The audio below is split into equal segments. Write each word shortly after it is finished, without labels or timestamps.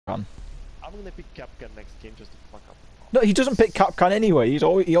Capcan. I'm gonna pick Capcan next game just to fuck up. No, he doesn't pick Capcan anyway. He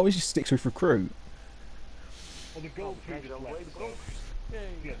always sticks with recruit. Well, the gold tree just left, so... Yeah,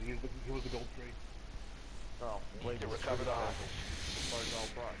 he was the gold tree. Oh, Blade to recover the hostage. Where's all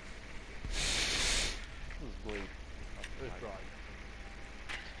Brock? Who's Blade? It's Bride.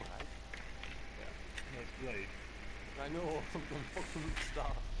 Bride? Yeah. No, it's Blade. I know, something fucking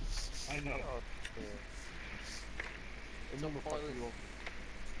start. I know. Oh, yeah. It's on the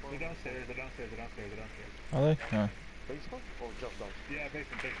They're downstairs, they're downstairs. Are they? Yeah. Basement? Or just down? Yeah,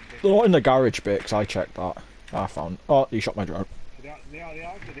 basement. They're not in the garage bit, 'cause I checked that. I found. Oh, you shot my drone. They are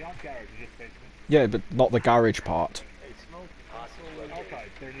garage, it's just basement. Yeah, but not the garage part. It's no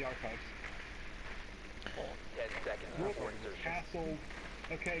Archives, they're in the archives. 10 seconds before insertion. Castle.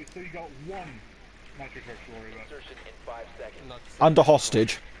 Okay, so you got one nitric to worry about. Insertion in 5 seconds. And a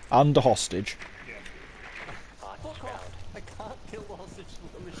hostage. And a hostage. Yeah. Hostage Fuck found. off! I can't kill the hostage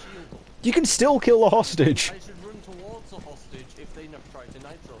with a shield. You can still kill the hostage. I should run towards the hostage if they never try to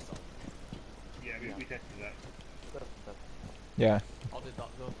nitro something. Yeah, we tested that. Yeah. How did that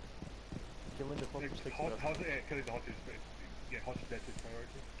go? Killing the hostage takes Killing the hostage that's his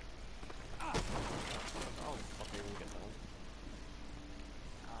priority. Oh, fuck, we'll get down.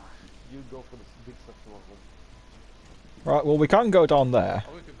 You go for the big stuff to level. Right, well, we can go down there.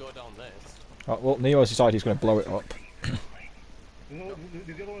 Oh, we could go down this. Well, Neo's decided he's going to blow it up. The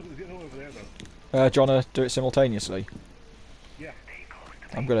other one over there, though. Do you want to do it simultaneously? Yeah.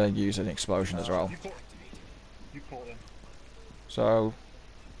 I'm going to use an explosion as well. You call them. So,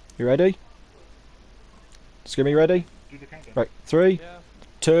 you ready? Skimmy ready? Do the countdown. Right, 3, Yeah.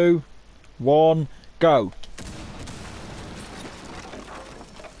 2, 1, go.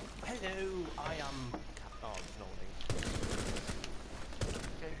 Hello, I am... Oh, there's no link.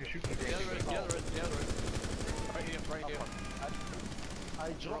 You shoot the The other end. Right here. I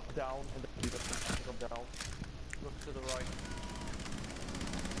dropped down and then drop down. Look to the right.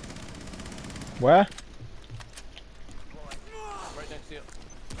 Where? Right next to you.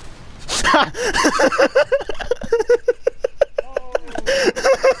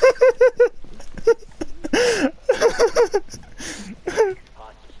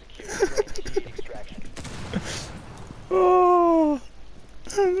 Hostage secured. Extraction. Oh,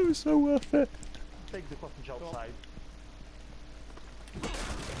 that was so worth it. Take the hostage outside.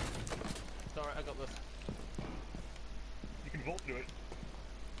 Alright, I got this. You can vault through it.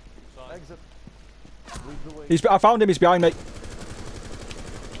 Sorry. Exit. Lead the way. I found him. He's behind me.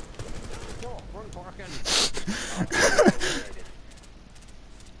 No, run, Parkin.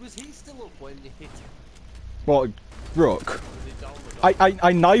 Was he still up when you hit him? What, Rook? Or was he down the door?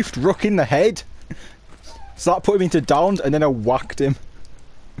 I knifed Rook in the head. So that put him into downs, and then I whacked him.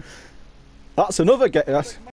 That's another get.